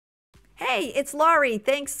Hey, it's Laurie.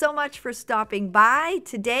 Thanks so much for stopping by.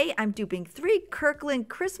 Today I'm duping 3 Kirkland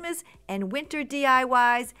Christmas and winter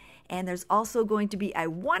DIYs, and there's also going to be a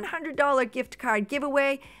 $100 gift card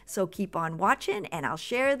giveaway, so keep on watching and I'll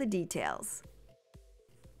share the details.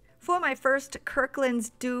 For my first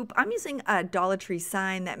Kirkland's dupe, I'm using a Dollar Tree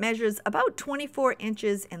sign that measures about 24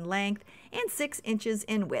 inches in length and 6 inches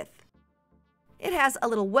in width. It has a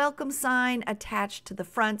little welcome sign attached to the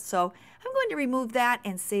front, so I'm going to remove that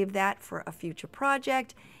and save that for a future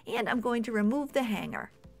project, and I'm going to remove the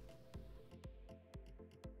hanger.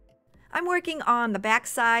 I'm working on the back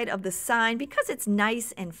side of the sign because it's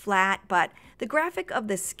nice and flat, but the graphic of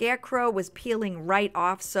the scarecrow was peeling right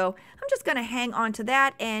off, so I'm just going to hang on to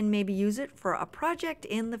that and maybe use it for a project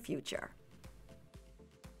in the future.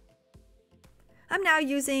 I'm now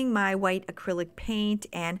using my white acrylic paint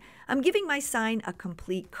and I'm giving my sign a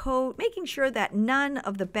complete coat, making sure that none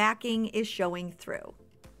of the backing is showing through.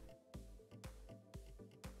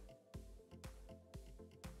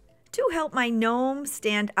 To help my gnome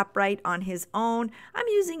stand upright on his own, I'm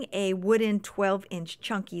using a wooden 12-inch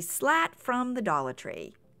chunky slat from the Dollar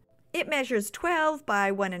Tree. It measures 12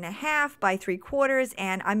 by 1.5 by 3/4,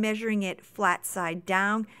 and I'm measuring it flat side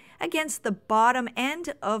down against the bottom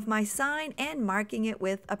end of my sign and marking it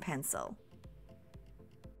with a pencil.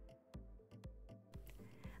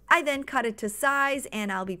 I then cut it to size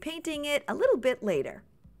and I'll be painting it a little bit later.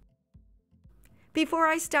 Before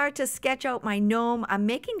I start to sketch out my gnome, I'm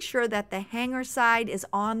making sure that the hanger side is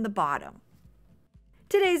on the bottom.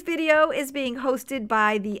 Today's video is being hosted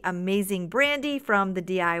by the amazing Brandi from The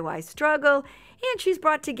DIY Struggle, and she's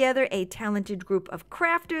brought together a talented group of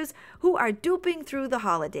crafters who are duping through the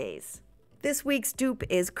holidays. This week's dupe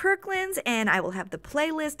is Kirkland's, and I will have the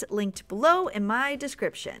playlist linked below in my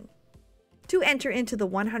description. To enter into the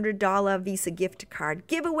 $100 Visa gift card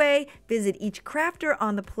giveaway, visit each crafter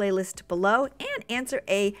on the playlist below and answer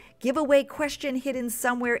a giveaway question hidden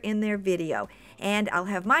somewhere in their video. And I'll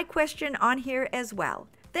have my question on here as well.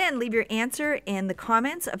 Then leave your answer in the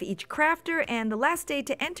comments of each crafter, and the last day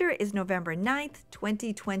to enter is November 9th,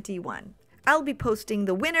 2021. I'll be posting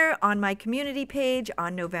the winner on my community page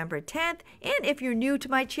on November 10th, and if you're new to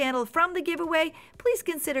my channel from the giveaway, please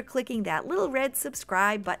consider clicking that little red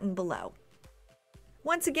subscribe button below.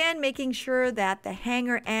 Once again, making sure that the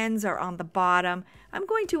hanger ends are on the bottom, I'm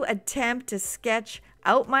going to attempt to sketch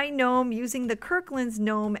out my gnome using the Kirkland's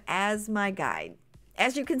gnome as my guide.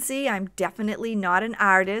 As you can see, I'm definitely not an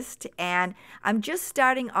artist, and I'm just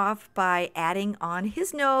starting off by adding on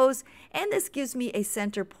his nose, and this gives me a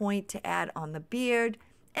center point to add on the beard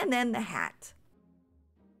and then the hat.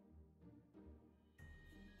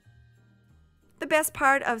 The best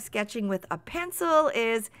part of sketching with a pencil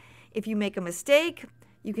is if you make a mistake,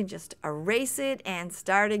 you can just erase it and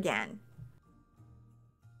start again.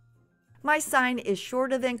 My sign is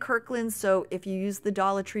shorter than Kirkland's, so if you use the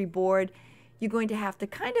Dollar Tree board, you're going to have to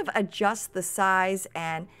kind of adjust the size,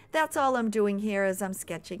 and that's all I'm doing here as I'm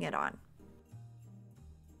sketching it on.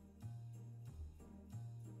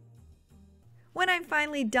 When I'm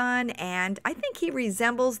finally done, and I think he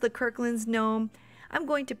resembles the Kirkland's gnome, I'm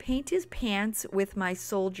going to paint his pants with my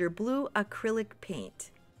Soldier Blue acrylic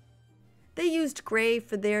paint. They used gray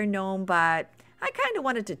for their gnome, but I kind of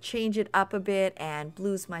wanted to change it up a bit, and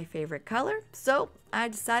blue's my favorite color, so I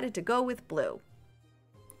decided to go with blue.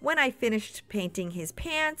 When I finished painting his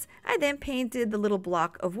pants, I then painted the little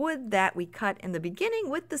block of wood that we cut in the beginning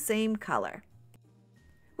with the same color.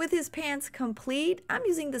 With his pants complete, I'm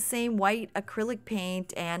using the same white acrylic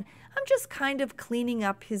paint, and I'm just kind of cleaning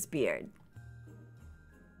up his beard.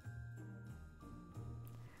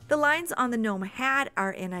 The lines on the gnome hat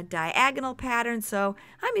are in a diagonal pattern, so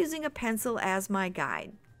I'm using a pencil as my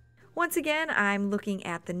guide. Once again, I'm looking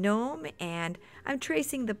at the gnome and I'm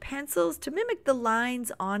tracing the pencils to mimic the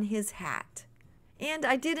lines on his hat. And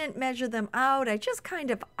I didn't measure them out, I just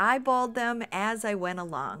kind of eyeballed them as I went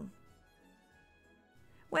along.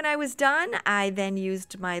 When I was done, I then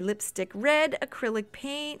used my lipstick red acrylic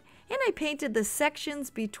paint and I painted the sections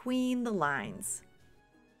between the lines.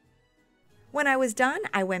 When I was done,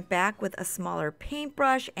 I went back with a smaller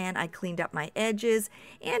paintbrush and I cleaned up my edges,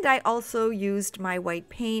 and I also used my white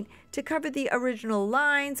paint to cover the original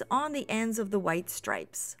lines on the ends of the white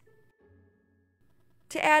stripes.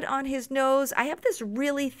 To add on his nose, I have this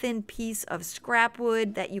really thin piece of scrap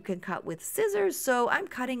wood that you can cut with scissors, so I'm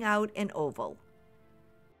cutting out an oval.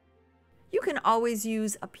 You can always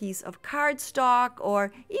use a piece of cardstock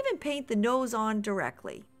or even paint the nose on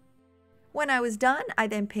directly. When I was done, I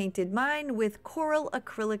then painted mine with coral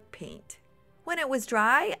acrylic paint. When it was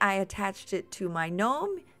dry, I attached it to my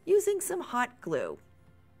gnome using some hot glue.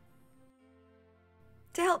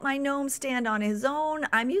 To help my gnome stand on his own,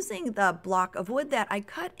 I'm using the block of wood that I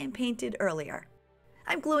cut and painted earlier.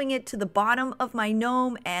 I'm gluing it to the bottom of my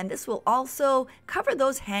gnome, and this will also cover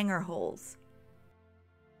those hanger holes.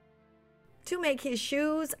 To make his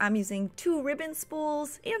shoes, I'm using 2 ribbon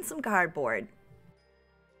spools and some cardboard.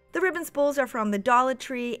 The ribbon spools are from the Dollar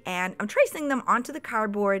Tree, and I'm tracing them onto the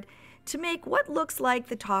cardboard to make what looks like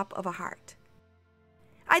the top of a heart.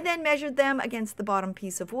 I then measured them against the bottom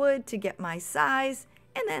piece of wood to get my size,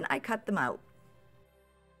 and then I cut them out.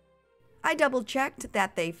 I double checked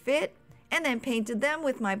that they fit and then painted them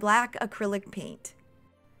with my black acrylic paint.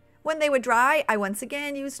 When they were dry, I once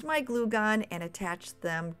again used my glue gun and attached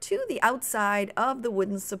them to the outside of the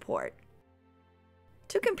wooden support.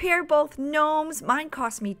 To compare both gnomes, mine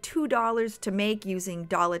cost me $2 to make using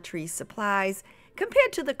Dollar Tree supplies,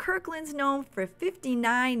 compared to the Kirkland's gnome for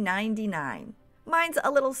 $59.99. Mine's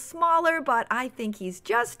a little smaller, but I think he's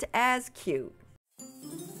just as cute.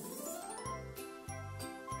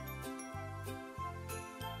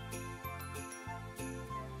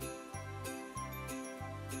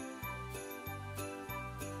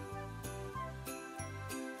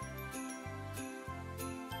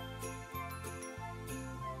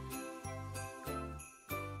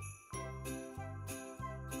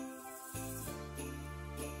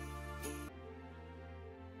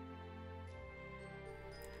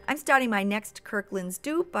 I'm starting my next Kirkland's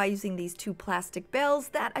dupe by using these 2 plastic bells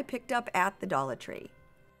that I picked up at the Dollar Tree.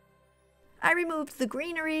 I removed the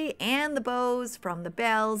greenery and the bows from the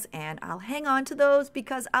bells, and I'll hang on to those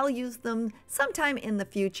because I'll use them sometime in the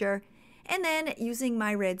future. And then using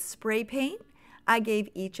my red spray paint, I gave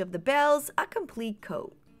each of the bells a complete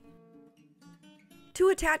coat. To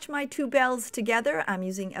attach my 2 bells together, I'm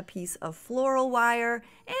using a piece of floral wire,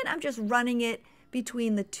 and I'm just running it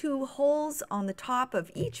between the 2 holes on the top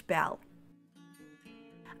of each bell.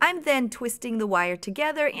 I'm then twisting the wire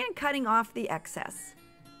together and cutting off the excess.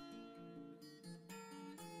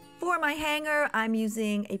 For my hanger, I'm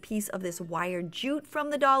using a piece of this wire jute from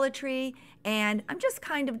the Dollar Tree, and I'm just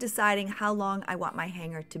kind of deciding how long I want my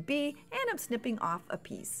hanger to be, and I'm snipping off a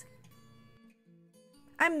piece.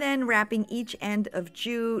 I'm then wrapping each end of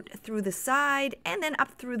jute through the side and then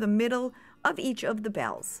up through the middle of each of the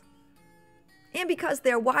bells. And because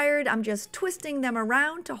they're wired, I'm just twisting them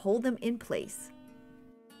around to hold them in place.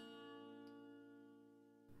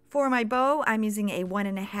 For my bow, I'm using a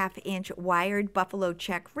 1.5-inch wired buffalo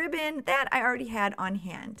check ribbon that I already had on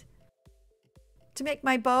hand. To make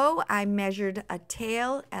my bow, I measured a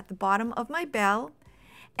tail at the bottom of my bell,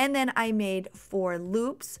 and then I made 4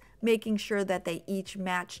 loops, making sure that they each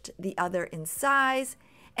matched the other in size,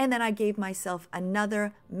 and then I gave myself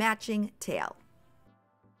another matching tail.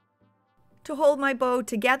 To hold my bow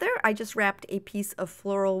together, I just wrapped a piece of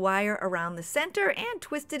floral wire around the center and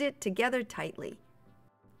twisted it together tightly.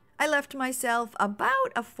 I left myself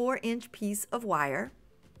about a 4-inch piece of wire.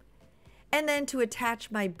 And then to attach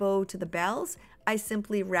my bow to the bells, I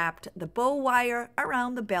simply wrapped the bow wire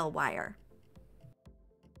around the bell wire.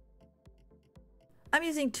 I'm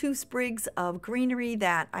using 2 sprigs of greenery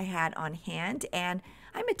that I had on hand, and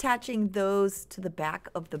I'm attaching those to the back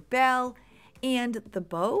of the bell and the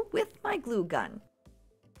bow with my glue gun.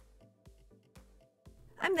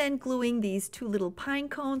 I'm then gluing these 2 little pine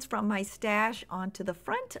cones from my stash onto the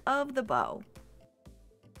front of the bow.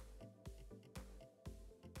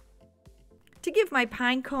 To give my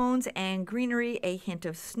pine cones and greenery a hint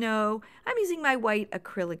of snow, I'm using my white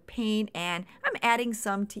acrylic paint, and I'm adding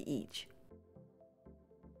some to each.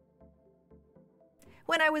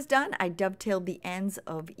 When I was done, I dovetailed the ends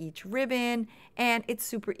of each ribbon, and it's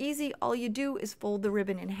super easy. All you do is fold the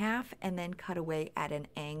ribbon in half and then cut away at an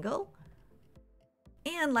angle.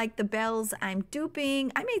 And like the bells I'm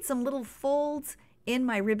duping, I made some little folds in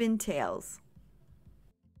my ribbon tails.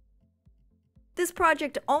 This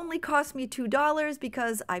project only cost me $2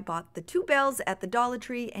 because I bought the 2 bells at the Dollar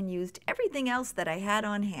Tree and used everything else that I had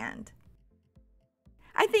on hand.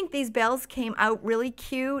 I think these bells came out really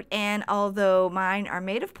cute, and although mine are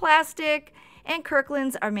made of plastic and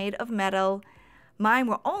Kirkland's are made of metal, mine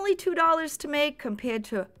were only $2 to make compared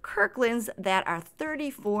to Kirkland's that are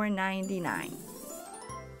 $34.99.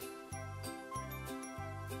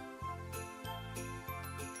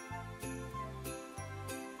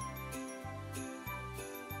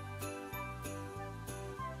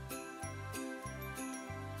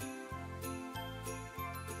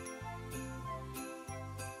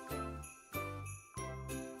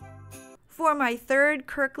 For my third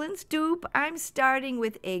Kirkland's dupe, I'm starting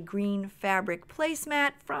with a green fabric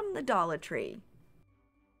placemat from the Dollar Tree.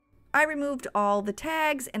 I removed all the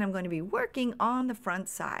tags, and I'm going to be working on the front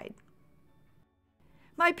side.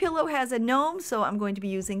 My pillow has a gnome, so I'm going to be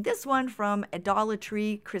using this one from a Dollar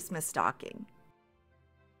Tree Christmas stocking.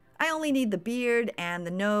 I only need the beard and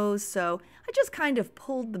the nose, so I just kind of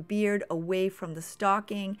pulled the beard away from the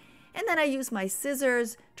stocking, and then I used my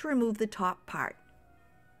scissors to remove the top part.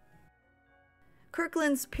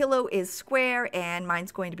 Kirkland's pillow is square and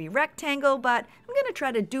mine's going to be rectangle, but I'm going to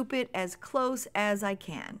try to dupe it as close as I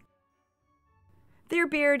can. Their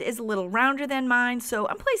beard is a little rounder than mine, so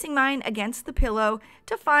I'm placing mine against the pillow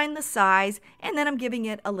to find the size, and then I'm giving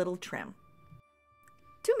it a little trim.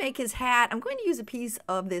 To make his hat, I'm going to use a piece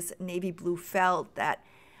of this navy blue felt that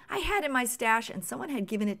I had in my stash and someone had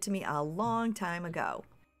given it to me a long time ago.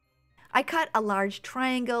 I cut a large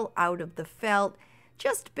triangle out of the felt,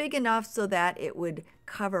 just big enough so that it would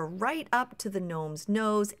cover right up to the gnome's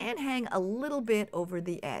nose and hang a little bit over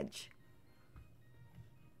the edge.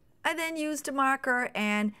 I then used a marker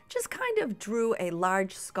and just kind of drew a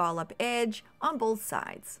large scallop edge on both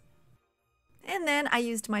sides. And then I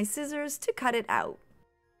used my scissors to cut it out.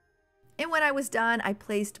 And when I was done, I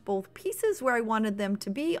placed both pieces where I wanted them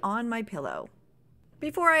to be on my pillow.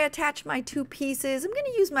 Before I attach my two pieces, I'm going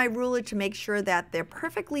to use my ruler to make sure that they're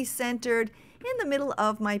perfectly centered in the middle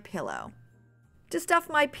of my pillow. To stuff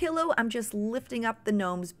my pillow, I'm just lifting up the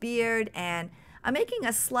gnome's beard and I'm making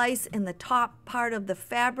a slice in the top part of the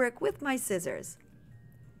fabric with my scissors.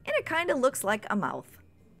 And it kind of looks like a mouth.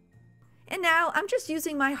 And now I'm just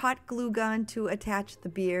using my hot glue gun to attach the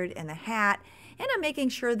beard and the hat, and I'm making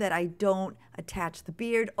sure that I don't attach the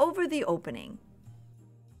beard over the opening.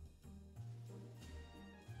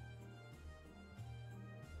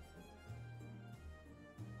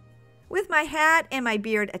 With my hat and my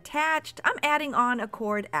beard attached, I'm adding on a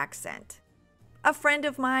cord accent. A friend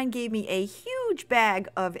of mine gave me a huge bag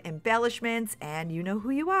of embellishments, and you know who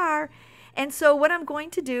you are. And so what I'm going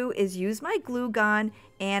to do is use my glue gun,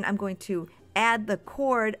 and I'm going to add the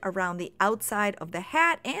cord around the outside of the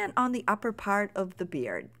hat and on the upper part of the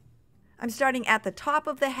beard. I'm starting at the top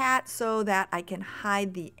of the hat so that I can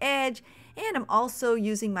hide the edge, and I'm also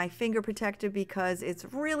using my finger protector because it's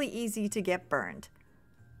really easy to get burned.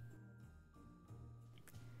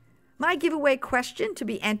 My giveaway question to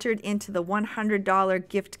be entered into the $100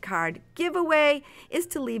 gift card giveaway is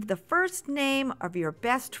to leave the first name of your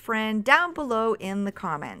best friend down below in the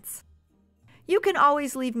comments. You can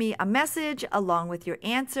always leave me a message along with your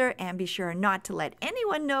answer, and be sure not to let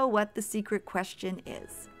anyone know what the secret question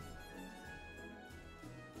is.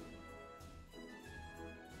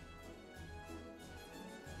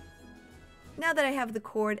 Now that I have the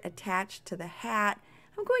cord attached to the hat,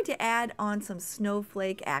 I'm going to add on some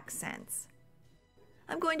snowflake accents.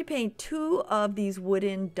 I'm going to paint 2 of these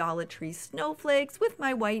wooden Dollar Tree snowflakes with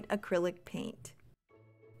my white acrylic paint.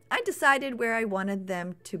 I decided where I wanted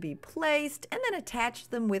them to be placed and then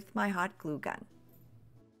attached them with my hot glue gun.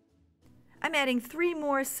 I'm adding 3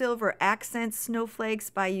 more silver accent snowflakes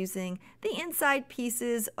by using the inside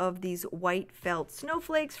pieces of these white felt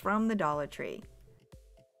snowflakes from the Dollar Tree.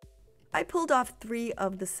 I pulled off 3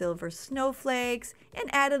 of the silver snowflakes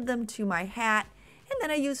and added them to my hat, and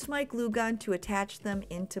then I used my glue gun to attach them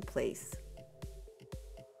into place.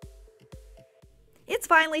 It's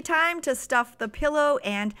finally time to stuff the pillow,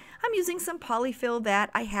 and I'm using some polyfill that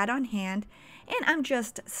I had on hand, and I'm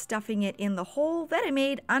just stuffing it in the hole that I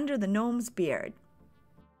made under the gnome's beard.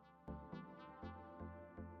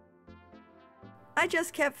 I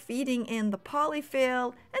just kept feeding in the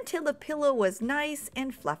polyfill until the pillow was nice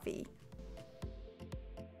and fluffy.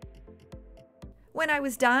 When I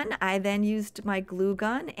was done, I then used my glue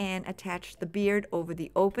gun and attached the beard over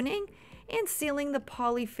the opening and sealing the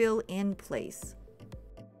polyfill in place.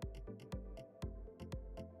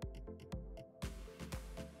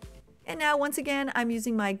 And now once again, I'm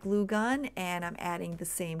using my glue gun and I'm adding the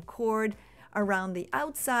same cord around the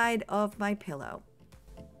outside of my pillow.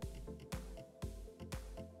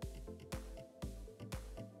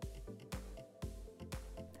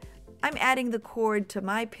 I'm adding the cord to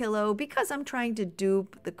my pillow because I'm trying to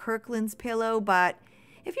dupe the Kirkland's pillow, but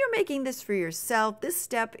if you're making this for yourself, this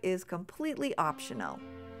step is completely optional.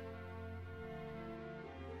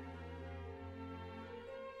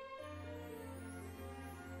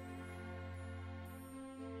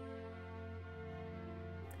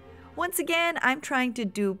 Once again, I'm trying to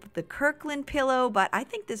dupe the Kirkland pillow, but I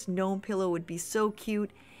think this gnome pillow would be so cute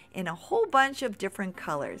in a whole bunch of different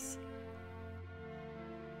colors.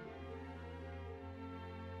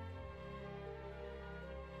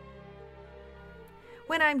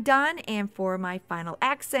 When I'm done, and for my final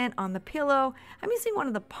accent on the pillow, I'm using one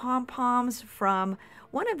of the pom-poms from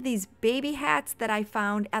one of these baby hats that I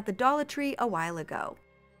found at the Dollar Tree a while ago.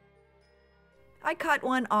 I cut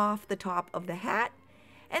one off the top of the hat,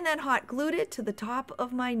 and then hot glued it to the top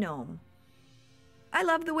of my gnome. I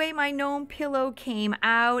love the way my gnome pillow came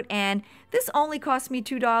out, and this only cost me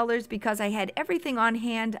 $2 because I had everything on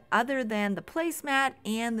hand other than the placemat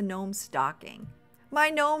and the gnome stocking. My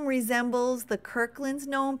gnome resembles the Kirkland's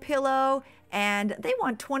gnome pillow, and they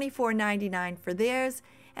want $24.99 for theirs,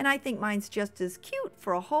 and I think mine's just as cute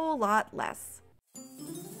for a whole lot less.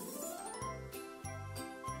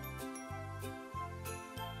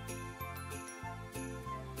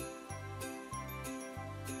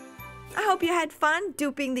 I hope you had fun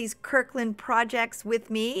duping these Kirkland projects with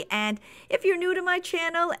me, and if you're new to my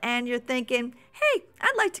channel and you're thinking, hey,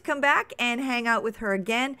 I'd like to come back and hang out with her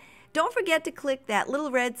again, don't forget to click that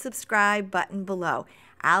little red subscribe button below.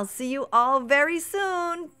 I'll see you all very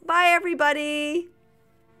soon. Bye, everybody.